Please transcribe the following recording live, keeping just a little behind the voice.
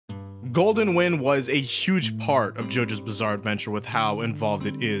Golden Wind was a huge part of JoJo's Bizarre Adventure with how involved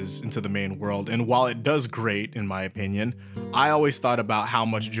it is into the main world, and while it does great, in my opinion, I always thought about how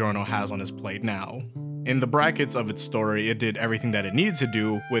much Giorno has on his plate now. In the brackets of its story, it did everything that it needed to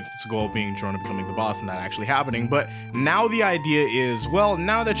do, with its goal being Giorno becoming the boss and that actually happening, but now the idea is, well,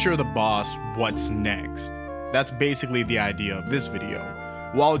 now that you're the boss, what's next? That's basically the idea of this video.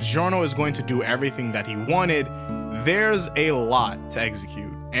 While Giorno is going to do everything that he wanted, there's a lot to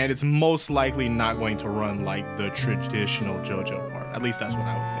execute, and it's most likely not going to run like the traditional JoJo part. At least that's what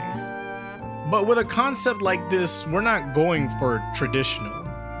I would think. But with a concept like this, we're not going for traditional.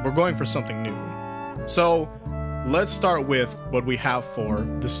 We're going for something new. So let's start with what we have for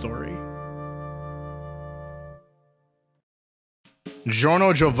the story.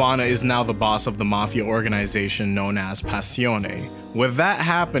 Giorno Giovanna is now the boss of the mafia organization known as Passione. With that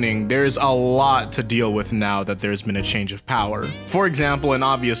happening, there's a lot to deal with now that there's been a change of power. For example, an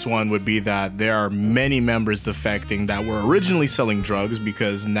obvious one would be that there are many members defecting that were originally selling drugs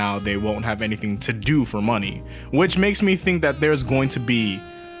because now they won't have anything to do for money, which makes me think that there's going to be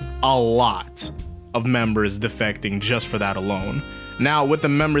a lot of members defecting just for that alone. Now, with the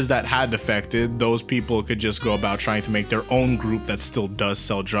members that had defected, those people could just go about trying to make their own group that still does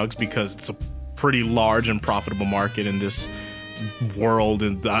sell drugs because it's a pretty large and profitable market in this world.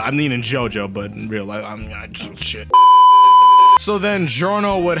 And I mean in JoJo, but in real life, shit. So then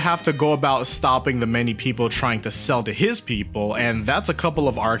Giorno would have to go about stopping the many people trying to sell to his people, and that's a couple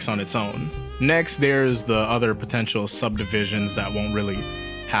of arcs on its own. Next, there's the other potential subdivisions that won't really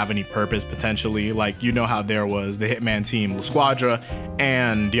have any purpose potentially, like you know how there was the Hitman team La Squadra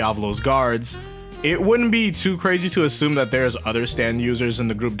and Diavolo's guards. It wouldn't be too crazy to assume that there's other stand users in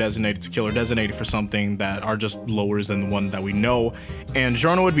the group designated to kill or designated for something that are just lower than the one that we know, and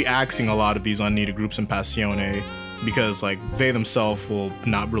Giorno would be axing a lot of these unneeded groups in Passione because like they themselves will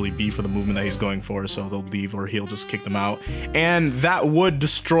not really be for the movement that he's going for, so they'll leave or he'll just kick them out, and that would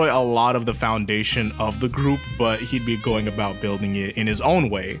destroy a lot of the foundation of the group, but he'd be going about building it in his own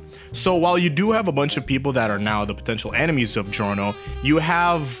way. So while you do have a bunch of people that are now the potential enemies of Giorno, you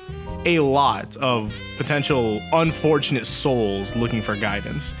have a lot of potential unfortunate souls looking for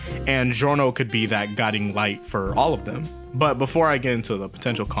guidance, and Giorno could be that guiding light for all of them. But before I get into the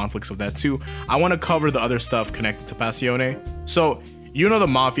potential conflicts of that too, I want to cover the other stuff connected to Passione. So, you know the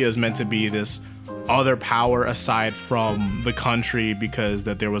Mafia is meant to be this other power aside from the country because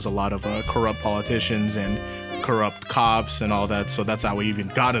that there was a lot of corrupt politicians and corrupt cops and all that, so that's how we even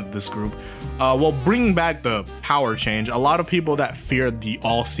got into this group. Well, bringing back the power change, a lot of people that feared the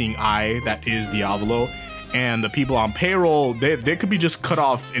all-seeing eye that is Diavolo, and the people on payroll, they could be just cut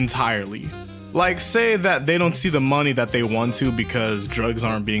off entirely. Like, say that they don't see the money that they want to because drugs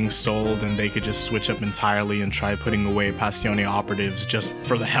aren't being sold, and they could just switch up entirely and try putting away Passione operatives just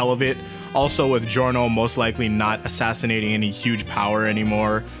for the hell of it. Also, with Giorno most likely not assassinating any huge power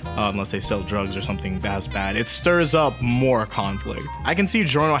anymore, unless they sell drugs or something as bad, it stirs up more conflict. I can see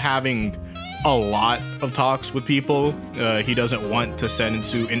Giorno having a lot of talks with people. He doesn't want to send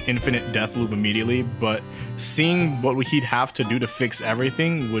into an infinite death loop immediately, but seeing what he'd have to do to fix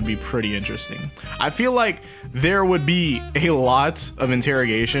everything would be pretty interesting. I feel like there would be a lot of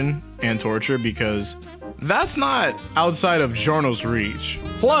interrogation and torture because that's not outside of Giorno's reach.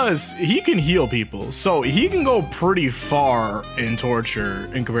 Plus, he can heal people, so he can go pretty far in torture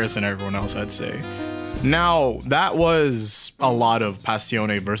in comparison to everyone else, I'd say. Now, that was a lot of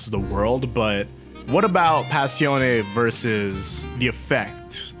Passione versus the world, but what about Passione versus the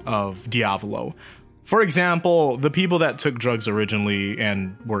effect of Diavolo? For example, the people that took drugs originally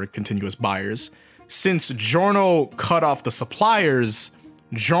and were continuous buyers. Since Giorno cut off the suppliers,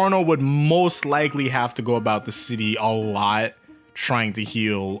 Giorno would most likely have to go about the city a lot trying to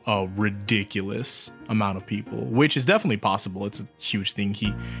heal a ridiculous amount of people, which is definitely possible. It's a huge thing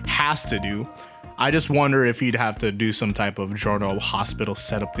he has to do. I just wonder if he'd have to do some type of Giorno hospital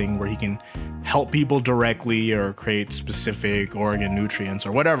setup thing where he can help people directly or create specific organ nutrients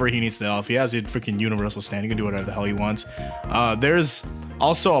or whatever he needs to help. If he has a freaking universal stand, he can do whatever the hell he wants. There's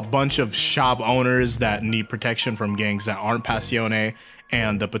also a bunch of shop owners that need protection from gangs that aren't Passione,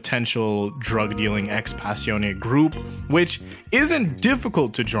 and the potential drug dealing ex-Passione group, which isn't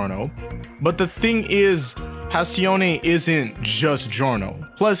difficult to Giorno. But the thing is, Passione isn't just Giorno.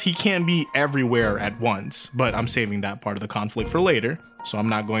 Plus, he can't be everywhere at once, but I'm saving that part of the conflict for later, so I'm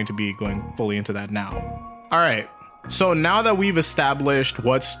not going to be going fully into that now. All right, so now that we've established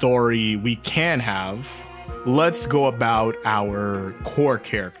what story we can have, let's go about our core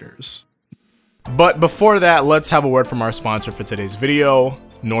characters. But before that, let's have a word from our sponsor for today's video,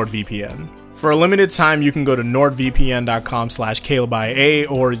 NordVPN. For a limited time, you can go to nordvpn.com/CalebIA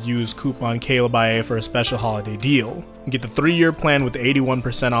or use coupon CalebIA for a special holiday deal. Get the 3-year plan with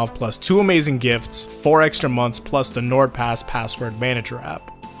 81% off plus 2 amazing gifts, 4 extra months plus the NordPass password manager app.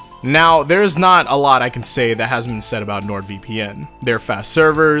 Now, there's not a lot I can say that hasn't been said about NordVPN. They're fast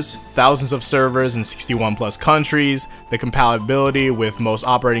servers, thousands of servers in 61 plus countries, the compatibility with most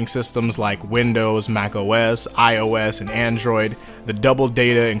operating systems like Windows, Mac OS, iOS, and Android, the double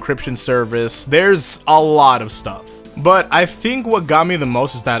data encryption service. There's a lot of stuff. But I think what got me the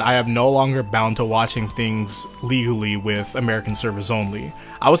most is that I am no longer bound to watching things legally with American servers only.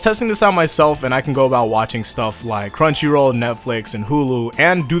 I was testing this out myself, and I can go about watching stuff like Crunchyroll, Netflix, and Hulu,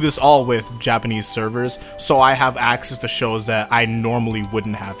 and do this all with Japanese servers, so I have access to shows that I normally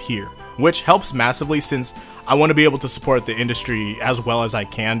wouldn't have here, which helps massively since I want to be able to support the industry as well as I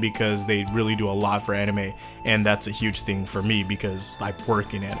can because they really do a lot for anime, and that's a huge thing for me because I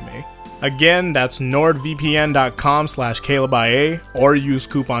work in anime. Again, that's nordvpn.com/CalebIA or use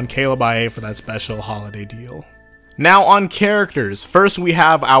coupon CalebIA for that special holiday deal. Now on characters, first we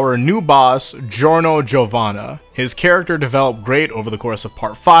have our new boss, Giorno Giovanna. His character developed great over the course of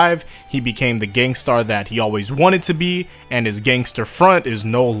part 5, he became the gangstar that he always wanted to be, and his gangster front is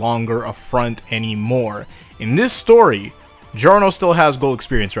no longer a front anymore. In this story, Giorno still has Gold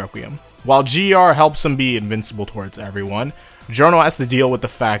Experience Requiem. While GR helps him be invincible towards everyone, Giorno has to deal with the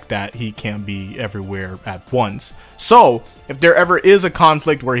fact that he can't be everywhere at once. So, if there ever is a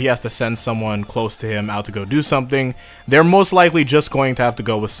conflict where he has to send someone close to him out to go do something, they're most likely just going to have to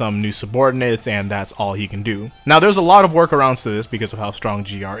go with some new subordinates, and that's all he can do. Now, there's a lot of workarounds to this because of how strong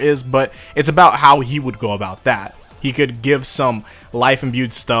GR is, but it's about how he would go about that. He could give some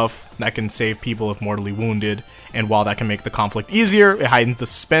life-imbued stuff that can save people if mortally wounded, and while that can make the conflict easier, it heightens the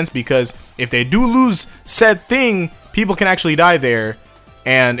suspense because if they do lose said thing, people can actually die there,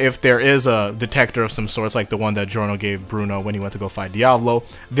 and if there is a detector of some sorts, like the one that Giorno gave Bruno when he went to go fight Diavolo,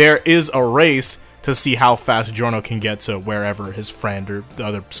 there is a race to see how fast Giorno can get to wherever his friend or the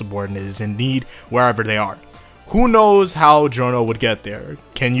other subordinate is in need, wherever they are. Who knows how Giorno would get there?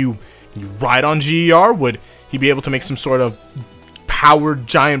 Can you ride on GER? Would he be able to make some sort of powered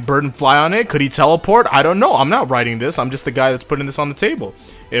giant bird and fly on it? Could he teleport? I don't know. I'm not writing this. I'm just the guy that's putting this on the table.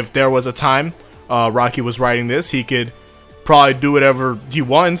 If there was a time Rocky was writing this, he could probably do whatever he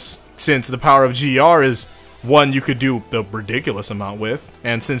wants, since the power of GR is one you could do the ridiculous amount with,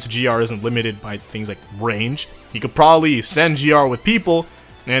 and since GR isn't limited by things like range, he could probably send GR with people,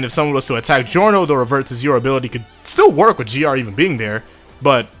 and if someone was to attack Giorno, the revert to 0 ability could still work with GR even being there.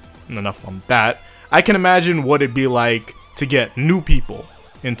 But enough on that. I can imagine what it'd be like to get new people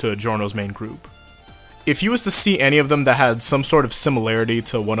into Giorno's main group. If you was to see any of them that had some sort of similarity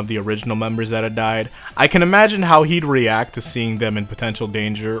to one of the original members that had died, I can imagine how he'd react to seeing them in potential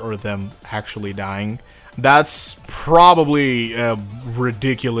danger or them actually dying. That's probably a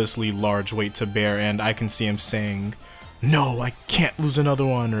ridiculously large weight to bear, and I can see him saying, "No, I can't lose another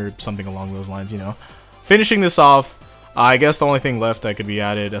one," or something along those lines, you know. Finishing this off, I guess the only thing left that could be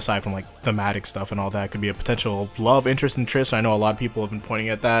added, aside from like thematic stuff and all that, could be a potential love interest in Trish. I know a lot of people have been pointing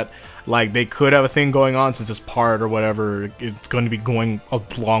at that. Like, they could have a thing going on since this part or whatever, it's going to be going a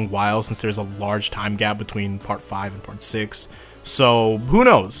long while since there's a large time gap between part 5 and part 6. So, who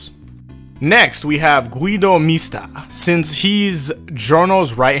knows? Next, we have Guido Mista. Since he's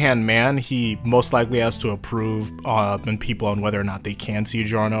Giorno's right-hand man, he most likely has to approve and people on whether or not they can see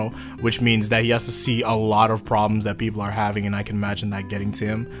Giorno, which means that he has to see a lot of problems that people are having, and I can imagine that getting to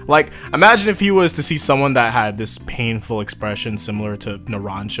him. Like, imagine if he was to see someone that had this painful expression similar to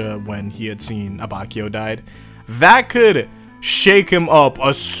Narancia when he had seen Abakio died. That could shake him up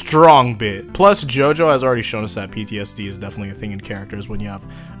a strong bit. Plus, JoJo has already shown us that PTSD is definitely a thing in characters when you have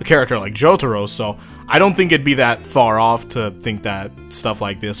a character like Jotaro, so I don't think it'd be that far off to think that stuff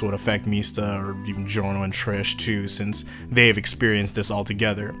like this would affect Mista or even Giorno and Trish too, since they've experienced this all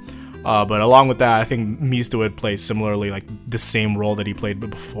together. But along with that, I think Mista would play similarly, like the same role that he played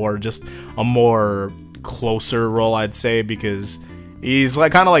before, just a more closer role, I'd say, because he's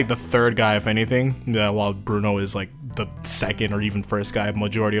like kind of like the third guy, if anything, while Bruno is like the second or even first guy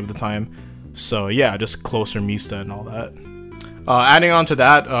majority of the time. So yeah, just closer Mista and all that. Adding on to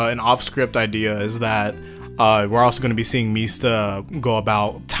that, an off-script idea is that we're also going to be seeing Mista go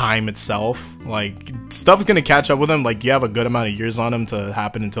about time itself. Like, stuff's going to catch up with him. Like, you have a good amount of years on him to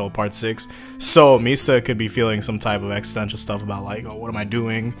happen until part 6. So Mista could be feeling some type of existential stuff about like, oh, what am I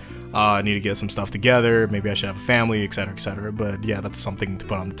doing? I need to get some stuff together. Maybe I should have a family, etc., etc. But yeah, that's something to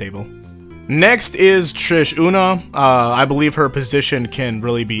put on the table. Next is Trish Una. I believe her position can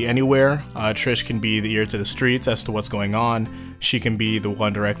really be anywhere. Trish can be the ear to the streets as to what's going on. she can be the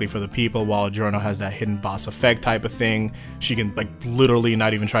one directly for the people, while Giorno has that hidden boss effect type of thing. She can like literally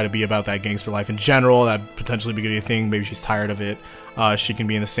not even try to be about that gangster life in general. That potentially be a thing. Maybe she's tired of it. She can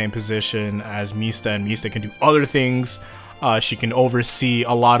be in the same position as Mista, and Mista can do other things. She can oversee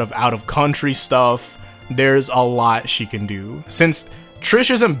a lot of out-of-country stuff. There's a lot she can do. Since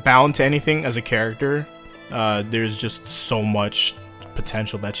Trish isn't bound to anything as a character, there's just so much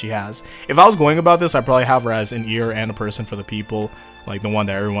potential that she has. If I was going about this, I'd probably have her as an ear and a person for the people, like the one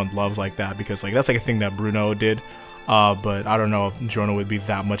that everyone loves like that, because like that's like a thing that Bruno did. But I don't know if Giorno would be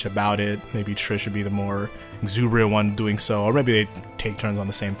that much about it. Maybe Trish would be the more exuberant one doing so, or maybe they take turns on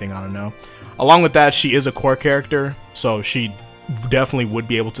the same thing, I don't know. Along with that, she is a core character, so she definitely would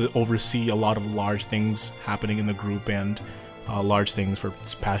be able to oversee a lot of large things happening in the group, and large things for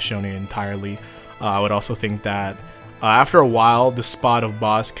Passione entirely. I would also think that after a while, the spot of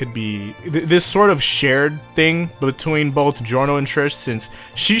boss could be this sort of shared thing between both Giorno and Trish, since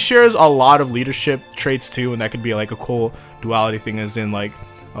she shares a lot of leadership traits too, and that could be like a cool duality thing, as in like,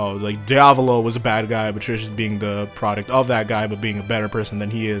 oh, like Diavolo was a bad guy, but Trish is being the product of that guy, but being a better person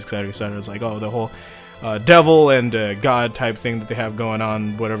than he is, etc., etc. It's like, oh, the whole devil and god type thing that they have going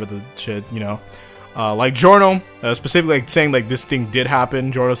on, whatever the shit, you know. Like Giorno, specifically like saying like this thing did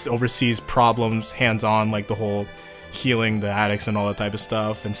happen. Giorno oversees problems hands-on, like the whole healing the addicts and all that type of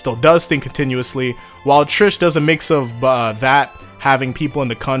stuff, and still does think continuously, while Trish does a mix of that, having people in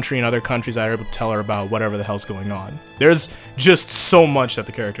the country and other countries that are able to tell her about whatever the hell's going on. There's just so much that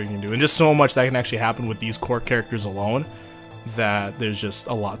the character can do, and just so much that can actually happen with these core characters alone, that there's just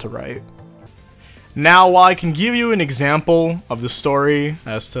a lot to write. Now, while I can give you an example of the story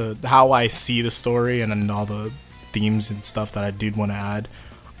as to how I see the story and all the themes and stuff that I did want to add,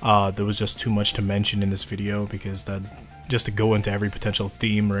 there was just too much to mention in this video, because that just to go into every potential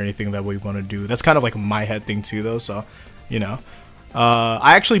theme or anything that we want to do, that's kind of like my head thing too though, so you know.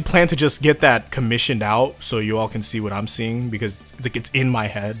 I actually plan to just get that commissioned out so you all can see what I'm seeing, because it's like it's in my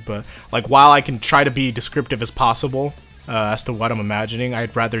head, but like while I can try to be descriptive as possible as to what I'm imagining,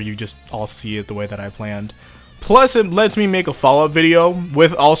 I'd rather you just all see it the way that I planned. Plus, it lets me make a follow-up video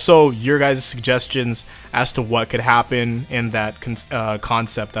with also your guys' suggestions as to what could happen in that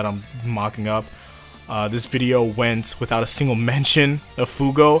concept that I'm mocking up. This video went without a single mention of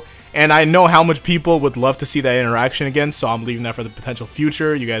Fugo, and I know how much people would love to see that interaction again, so I'm leaving that for the potential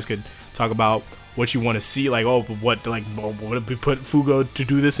future. You guys could talk about what you want to see, like, oh, what if we put Fugo to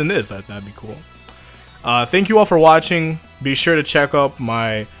do this and this? That'd be cool. Thank you all for watching. Be sure to check out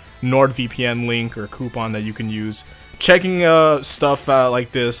my NordVPN link or coupon that you can use. Checking stuff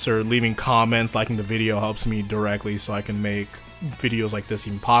like this or leaving comments, liking the video helps me directly, so I can make videos like this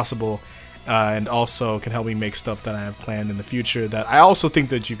even possible, and also can help me make stuff that I have planned in the future that I also think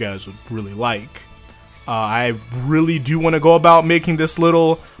that you guys would really like. I really do want to go about making this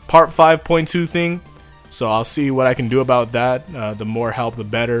little part 5.2 thing, so I'll see what I can do about that. The more help, the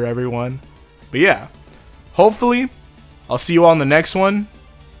better, everyone. But yeah, hopefully I'll see you all in the next one.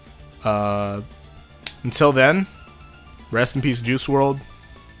 Until then, rest in peace, Juice WRLD.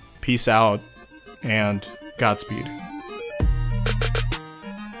 Peace out, and Godspeed.